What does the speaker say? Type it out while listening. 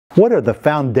What are the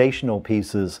foundational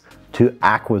pieces to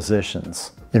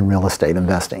acquisitions in real estate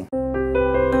investing?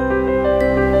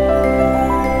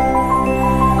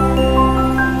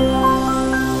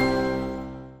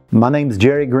 My name is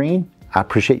Jerry Green. I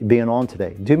appreciate you being on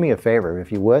today. Do me a favor,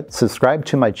 if you would, subscribe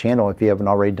to my channel if you haven't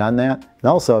already done that. And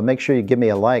also make sure you give me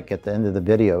a like at the end of the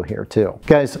video here too.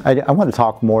 Guys, I want to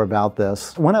talk more about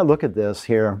this. When I look at this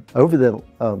here, over the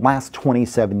last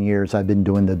 27 years I've been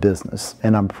doing the business,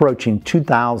 and I'm approaching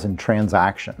 2,000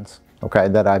 transactions, okay,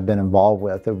 that I've been involved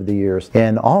with over the years.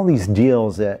 And all these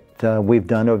deals that we've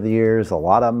done over the years, a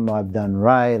lot of them I've done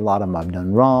right, a lot of them I've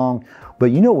done wrong. But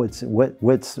you know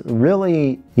what's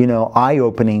really,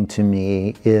 eye-opening to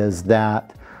me is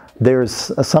that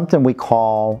there's something we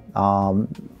call,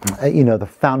 the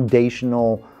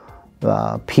foundational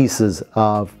pieces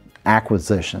of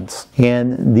acquisitions.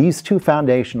 And these two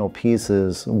foundational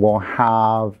pieces will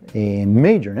have a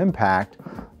major impact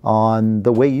on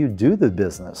the way you do the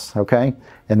business, okay?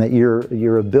 And that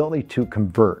your ability to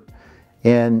convert.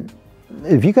 And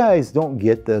if you guys don't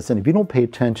get this, and if you don't pay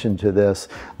attention to this,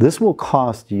 this will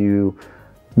cost you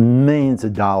millions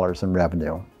of dollars in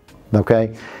revenue,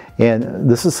 okay? And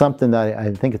this is something that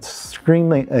I think it's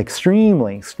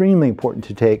extremely important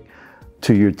to take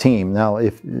to your team. Now,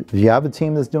 if you have a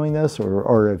team that's doing this,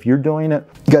 or if you're doing it,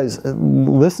 guys,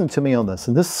 listen to me on this.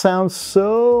 And this sounds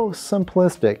so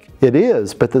simplistic. It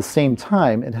is, but at the same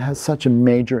time, it has such a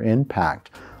major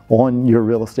impact on your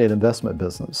real estate investment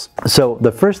business. So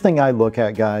the first thing I look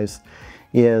at, guys,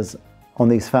 is on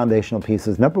these foundational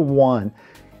pieces. Number one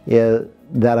is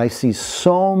that I see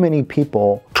so many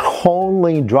people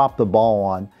totally drop the ball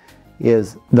on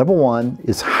is, number one,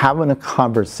 is having a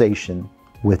conversation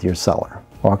with your seller,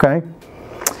 okay?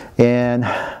 And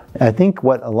I think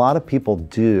what a lot of people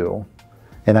do,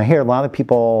 and I hear a lot of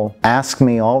people ask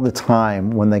me all the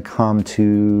time when they come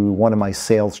to one of my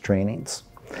sales trainings.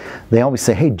 They always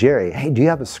say, hey Jerry, hey, do you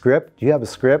have a script? Do you have a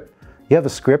script? You have a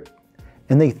script?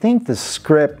 And they think the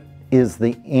script is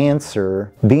the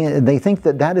answer. They think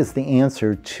that is the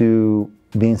answer to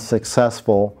being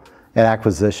successful at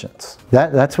acquisitions.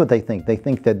 That's what they think. They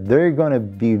think that they're going to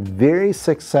be very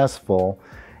successful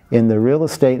in the real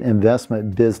estate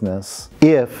investment business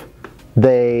if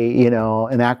they, in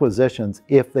acquisitions,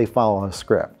 if they follow a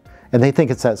script. And they think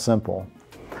it's that simple.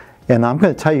 And I'm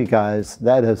going to tell you guys,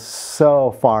 that is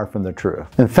so far from the truth.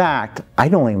 In fact, I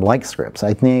don't even like scripts.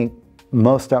 I think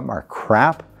most of them are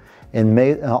crap, and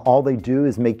all they do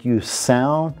is make you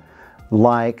sound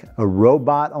like a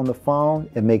robot on the phone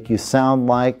and make you sound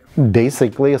like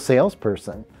basically a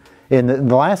salesperson. And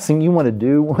the last thing you want to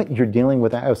do when you're dealing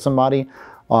with somebody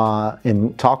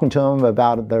and talking to them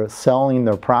about their selling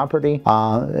their property,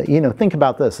 think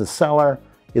about this. A seller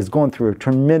is going through a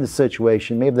tremendous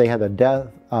situation. Maybe they had a death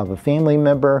of a family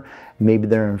member, maybe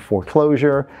they're in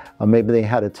foreclosure, maybe they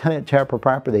had a tenant tear up a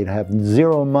property, they'd have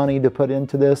zero money to put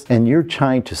into this, and you're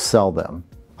trying to sell them,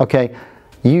 okay?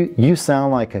 You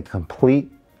sound like a complete,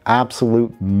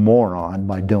 absolute moron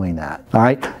by doing that, all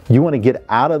right? You want to get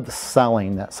out of the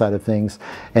selling, that side of things,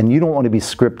 and you don't want to be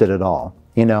scripted at all.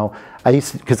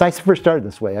 Because I first started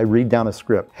this way, I read down a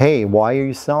script. Hey, why are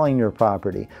you selling your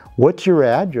property? What's your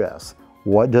address?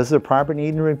 What does the property need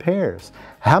in repairs?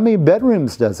 How many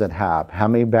bedrooms does it have? How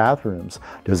many bathrooms?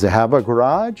 Does it have a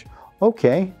garage?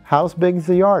 Okay, how big is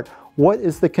the yard? What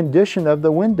is the condition of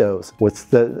the windows? What's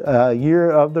the year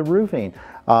of the roofing?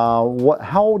 How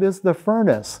old is the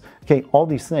furnace? Okay, all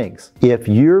these things. If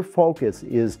your focus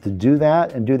is to do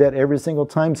that and do that every single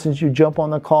time since you jump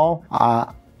on the call,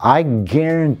 I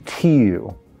guarantee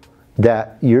you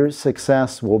that your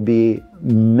success will be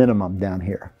minimum down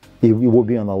here. You will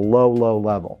be on a low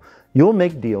level. You'll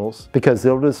make deals because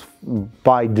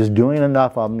by just doing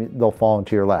enough of them, they'll fall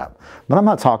into your lap. But I'm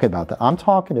not talking about that. I'm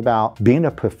talking about being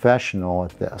a professional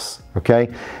at this,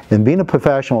 okay? And being a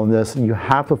professional in this, you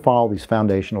have to follow these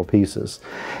foundational pieces.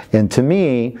 And to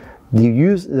me,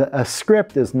 a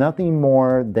script is nothing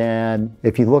more than,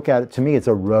 if you look at it, to me, it's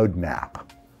a roadmap,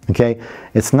 okay?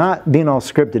 It's not being all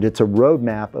scripted, it's a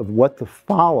roadmap of what to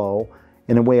follow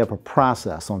in a way of a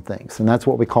process on things, and that's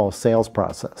what we call a sales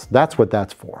process. That's what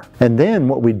that's for. And then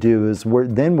what we do is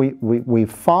we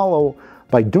follow,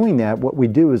 by doing that, what we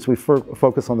do is we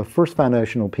focus on the first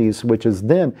foundational piece, which is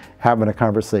then having a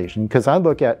conversation. Because I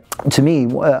look at, to me,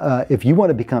 if you want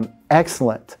to become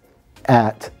excellent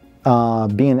at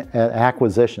being at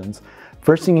acquisitions,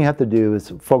 first thing you have to do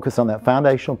is focus on that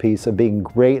foundational piece of being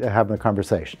great at having a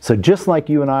conversation. So just like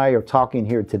you and I are talking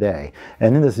here today,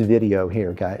 and in this video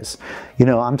here, guys,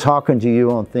 I'm talking to you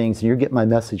on things, and you're getting my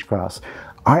message across.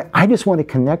 I just want to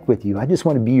connect with you. I just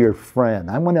want to be your friend.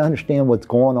 I want to understand what's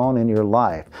going on in your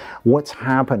life, what's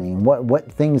happening,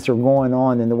 what things are going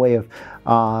on in the way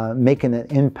of making an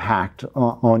impact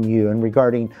on you and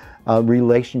regarding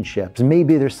relationships.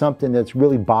 Maybe there's something that's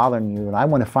really bothering you and I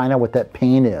want to find out what that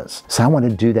pain is. So I want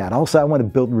to do that. Also, I want to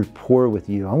build rapport with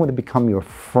you. I want to become your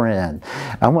friend.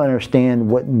 I want to understand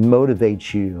what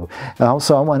motivates you. And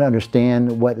also, I want to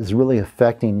understand what is really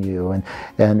affecting you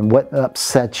and what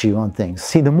upsets you on things.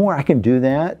 See, the more I can do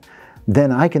that,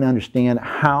 then I can understand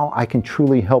how I can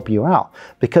truly help you out.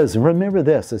 Because remember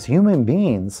this, as human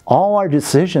beings, all our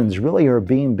decisions really are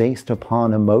being based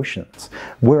upon emotions.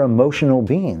 We're emotional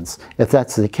beings. If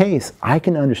that's the case, I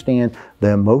can understand the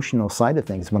emotional side of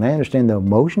things. When I understand the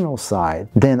emotional side,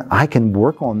 then I can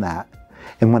work on that.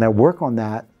 And when I work on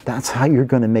that, that's how you're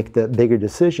going to make the bigger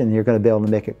decision. You're going to be able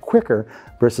to make it quicker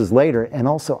versus later. And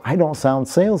also, I don't sound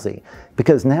salesy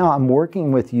because now I'm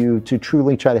working with you to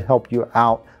truly try to help you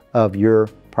out of your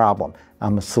problem.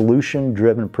 I'm a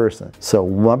solution-driven person. So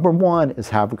number one is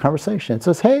have a conversation. It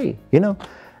says, hey,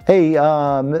 hey,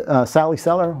 Sally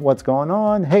Seller, what's going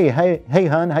on? Hey,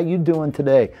 hun, how you doing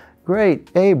today? Great.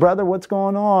 Hey, brother, what's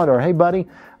going on? Or hey, buddy,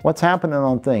 what's happening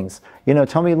on things?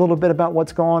 Tell me a little bit about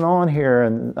what's going on here,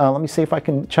 and let me see if I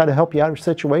can try to help you out of your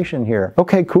situation here.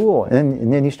 Okay, cool.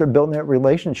 And then you start building that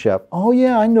relationship. Oh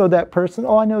yeah, I know that person.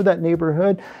 Oh, I know that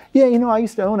neighborhood. Yeah, I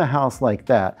used to own a house like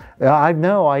that.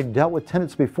 I dealt with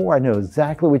tenants before. I know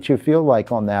exactly what you feel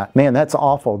like on that. Man, that's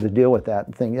awful to deal with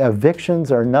that thing.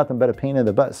 Evictions are nothing but a pain in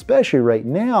the butt, especially right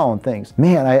now on things.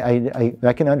 Man,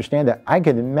 I can understand that. I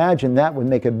can imagine that would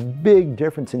make a big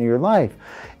difference in your life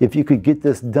if you could get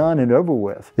this done and over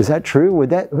with. Is that true? Would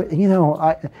that,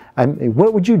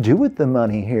 what would you do with the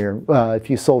money here if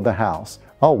you sold the house?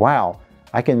 Oh, wow.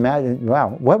 I can imagine,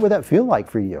 wow, what would that feel like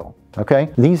for you? Okay,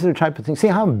 these are the type of things. See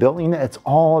how I'm building that? It's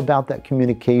all about that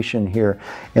communication here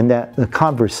and the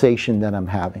conversation that I'm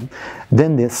having.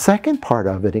 Then the second part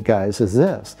of it, guys, is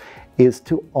this, is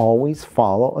to always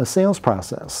follow a sales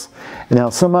process. Now,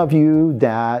 some of you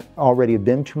that already have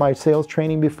been to my sales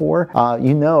training before,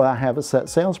 I have a set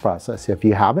sales process. If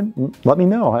you haven't, let me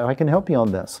know. I can help you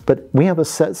on this. But we have a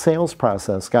set sales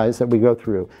process, guys, that we go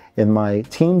through. And my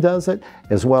team does it,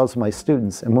 as well as my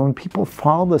students. And when people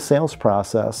follow the sales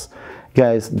process,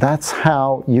 guys, that's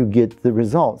how you get the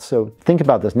results. So think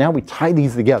about this. Now we tie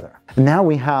these together. Now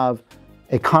we have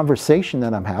a conversation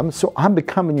that I'm having. So I'm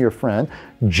becoming your friend,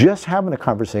 just having a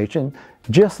conversation,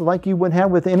 just like you would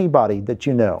have with anybody that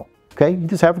you know. Okay, you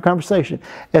just have a conversation.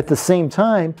 At the same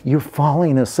time, you're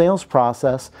following a sales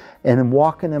process and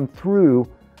walking them through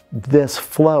this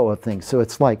flow of things. So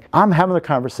it's like I'm having a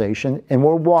conversation and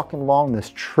we're walking along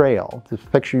this trail.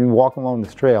 Just picture you walking along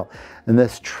this trail, and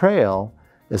this trail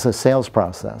is a sales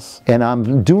process. And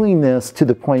I'm doing this to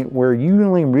the point where you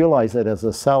don't even realize it as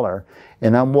a seller,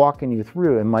 and I'm walking you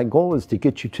through. And my goal is to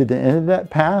get you to the end of that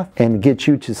path and get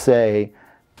you to say,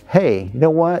 hey, you know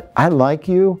what? I like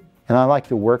you and I like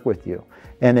to work with you.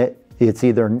 And it's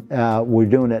either we're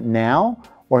doing it now,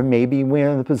 or maybe we're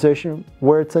in the position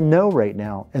where it's a no right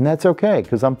now. And that's okay,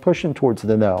 because I'm pushing towards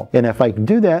the no. And if I can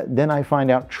do that, then I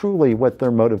find out truly what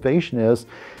their motivation is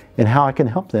and how I can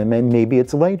help them, and maybe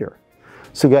it's later.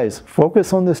 So guys,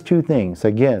 focus on these two things.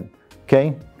 Again,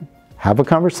 okay? Have a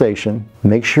conversation.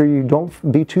 Make sure you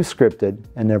don't be too scripted.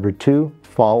 And number two,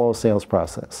 follow a sales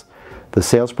process. The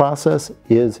sales process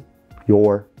is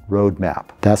your roadmap.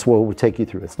 That's what we'll take you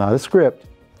through. It's not a script,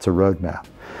 it's a roadmap.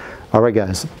 All right,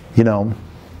 guys,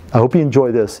 I hope you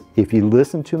enjoy this. If you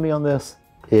listen to me on this,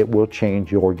 it will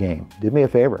change your game. Do me a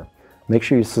favor. Make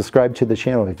sure you subscribe to the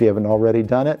channel if you haven't already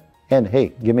done it. And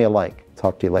hey, give me a like.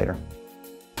 Talk to you later.